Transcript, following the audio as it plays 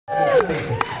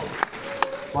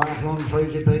Far-flung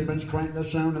crazy pavements crank the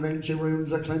sound of empty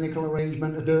rooms, a clinical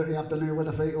arrangement, a dirty afternoon with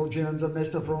the fatal germs of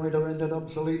Mr. Freud are rendered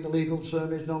obsolete, the legal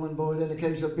service null and void in the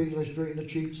case of Beasley Street and the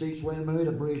cheap seats where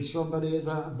murder breeds. Somebody is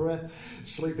out of breath.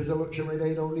 Sleep is a luxury,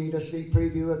 they don't need a sneak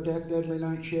preview of death. Deadly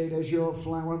nightshade as your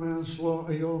flower man,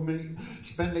 slaughter your meat.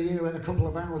 Spend a year and a couple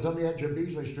of hours on the edge of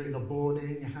Beasley Street, the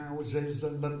boarding houses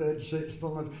and the bed sits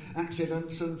full of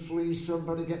accidents and fleas.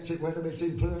 Somebody gets it where the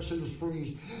missing persons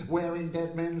freeze, wearing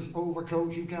dead men's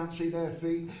overcoats. You can't see their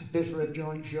feet. This rib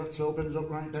joint shuts, opens up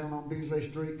right down on Beasley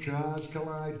Street. Cars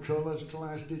collide, colours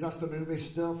clash, disaster movie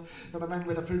stuff. For the man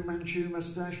with a Fu Manchu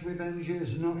moustache, revenge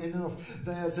is not enough.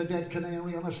 There's a dead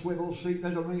canary on a swivel seat,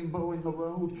 there's a rainbow in the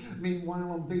road. Meanwhile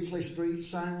on Beasley Street,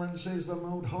 silence is the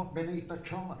mode, hot beneath the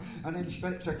collar. An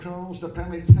inspector calls, the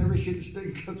perishing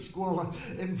stink of squalor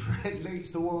impregnates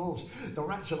the walls. The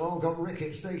rats have all got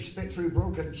rickets, they spit through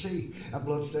broken teeth. A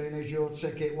bloodstain is your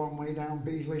ticket, one way down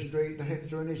Beasley Street. The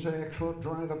hipster in his haircut,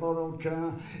 drive a borrowed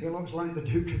car. He looks like the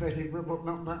Duke of Edinburgh, but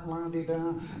not that landy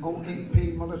down. Oh,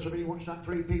 EP, mother to me, watch that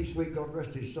 3-piece suite. God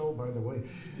rest his soul, by the way.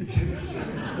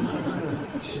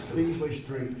 Beasley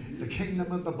Street, the kingdom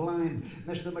of the blind.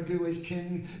 Mr. Magoo is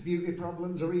king. Beauty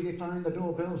problems are redefined. The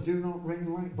doorbells do not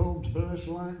ring. Light bulbs burst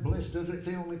like blisters. It's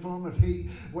the only form of heat.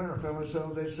 Where a fellow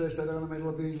sells his sister down the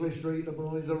middle of Beasley Street. The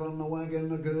boys are on the wagon,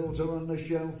 the girls are on the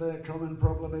shelf. Their common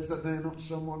problem is that they're not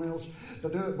someone else. The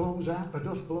dirt blows out, the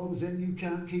dust blows in, you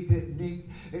can't keep it neat.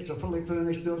 It's a fully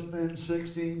furnished dustbin,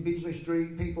 16 Beasley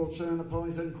Street. People turn to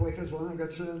poison quick as lager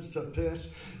turns to piss.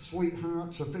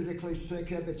 Sweethearts are physically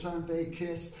sick every time they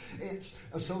kiss. It's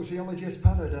a sociologist's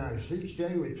paradise. Each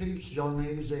day repeats on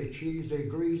easy, cheesy,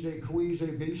 greasy,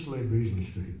 queasy, Beasley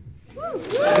Street. Woo!